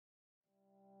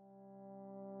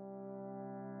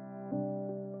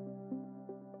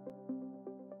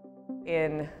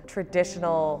In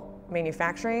traditional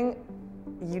manufacturing,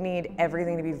 you need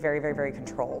everything to be very, very, very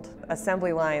controlled.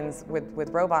 Assembly lines with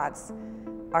robots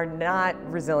are not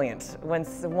resilient. When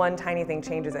one tiny thing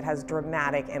changes, it has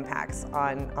dramatic impacts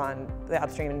on the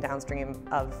upstream and downstream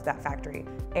of that factory.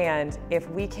 And if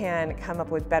we can come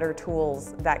up with better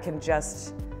tools that can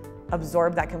just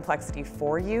absorb that complexity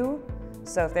for you,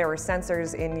 so if there were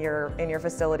sensors in your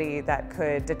facility that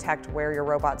could detect where your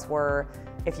robots were,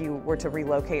 if you were to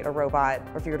relocate a robot,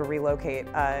 or if you were to relocate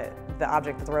the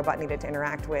object that the robot needed to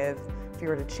interact with, if you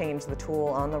were to change the tool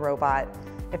on the robot,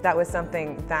 if that was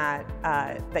something that,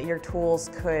 that your tools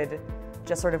could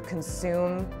just sort of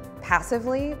consume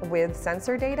passively with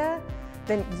sensor data,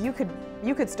 then you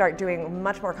could start doing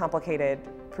much more complicated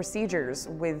procedures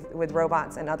with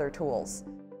robots and other tools.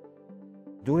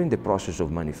 During the process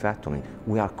of manufacturing,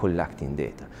 we are collecting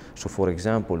data. So for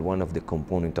example, one of the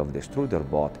components of the extruder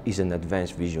bot is an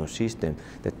advanced vision system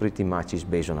that pretty much is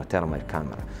based on a thermal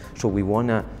camera. So we want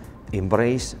to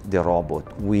embrace the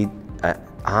robot with an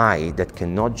eye that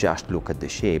cannot just look at the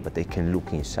shape, but they can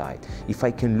look inside. If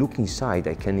I can look inside,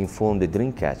 I can inform the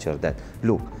dream catcher that,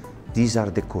 look, these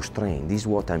are the constraints, this is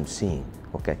what I'm seeing.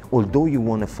 Okay. Although you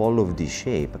want to follow this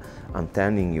shape, I'm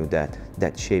telling you that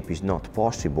that shape is not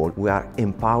possible. We are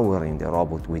empowering the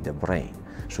robot with the brain.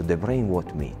 So the brain,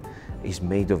 what means? Is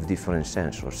made of different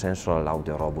sensors. Sensors allow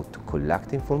the robot to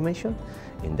collect information,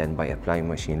 and then by applying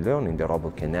machine learning, the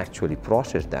robot can actually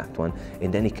process that one,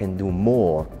 and then it can do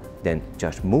more than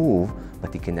just move,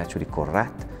 but it can actually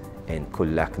correct and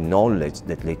collect knowledge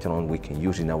that later on we can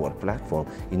use in our platform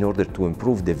in order to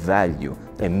improve the value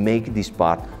and make this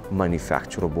part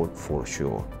manufacturable for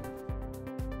sure.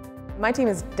 My team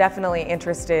is definitely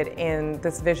interested in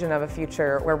this vision of a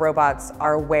future where robots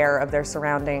are aware of their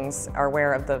surroundings, are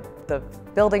aware of the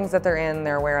buildings that they're in,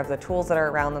 they're aware of the tools that are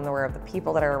around them, they're aware of the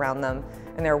people that are around them,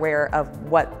 and they're aware of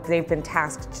what they've been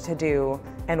tasked to do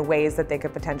and ways that they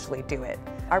could potentially do it.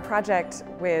 Our project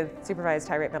with supervised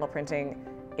high-rate metal printing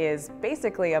is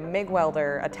basically a MIG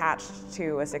welder attached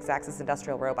to a 6-axis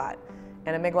industrial robot.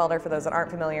 And a MIG welder, for those that aren't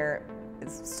familiar,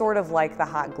 is sort of like the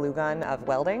hot glue gun of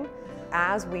welding.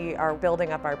 As we are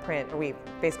building up our print, we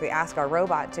basically ask our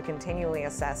robot to continually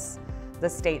assess the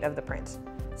state of the print.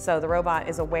 So the robot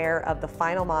is aware of the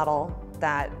final model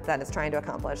that it's trying to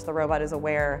accomplish. The robot is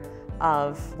aware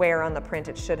of where on the print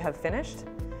it should have finished.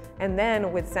 And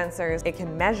then with sensors, it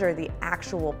can measure the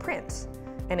actual print,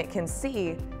 and it can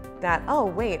see that, oh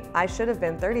wait, I should have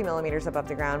been 30 millimeters above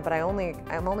the ground, but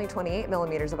I'm only 28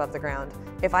 millimeters above the ground.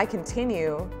 If I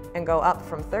continue and go up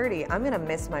from 30, I'm gonna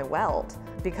miss my weld.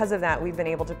 Because of that, we've been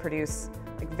able to produce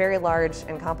very large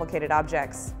and complicated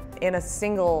objects in a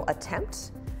single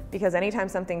attempt, because anytime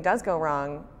something does go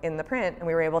wrong in the print, and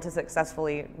we were able to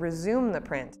successfully resume the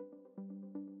print.